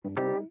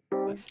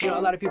You know,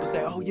 a lot of people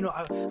say, oh, you know,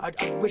 I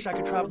wish I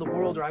could travel the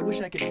world, or I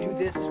wish I could do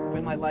this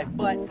with my life,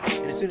 but, and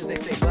as soon as they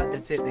say but,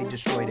 that's it, they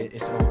destroyed it,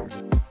 it's over.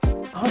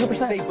 100%. If you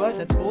say but,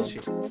 that's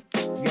bullshit.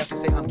 You have to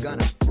say, I'm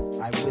gonna,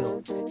 I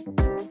will.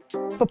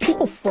 But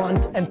people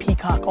front and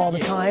peacock all the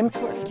time.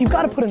 You've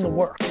got to put in the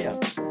work. Yeah.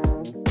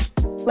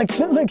 Like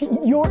you've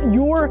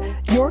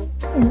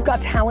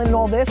got talent and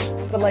all this,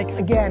 but like,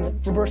 again,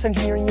 reverse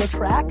engineering your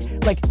track,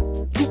 like,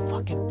 you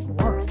fucking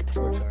worked. Worked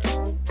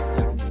hard,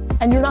 definitely.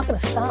 And you're not gonna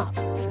stop.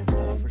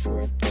 No, for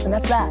sure. And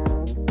that's that.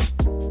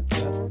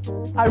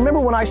 I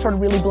remember when I started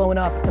really blowing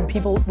up and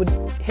people would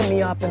hit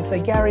me up and say,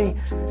 Gary,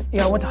 you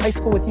know, I went to high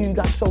school with you, you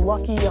got so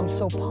lucky, I'm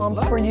so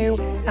pumped for you.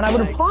 And I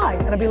would reply,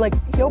 and I'd be like,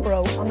 yo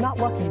bro, I'm not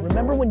lucky.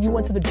 Remember when you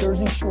went to the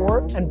Jersey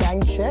Shore and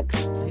banged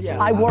chicks? Yeah,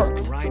 I worked.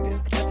 was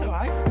grinding. That's how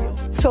I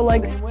feel. So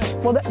like, Same way.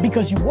 well,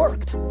 because you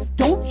worked.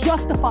 Don't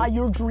justify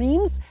your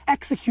dreams,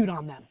 execute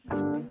on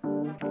them.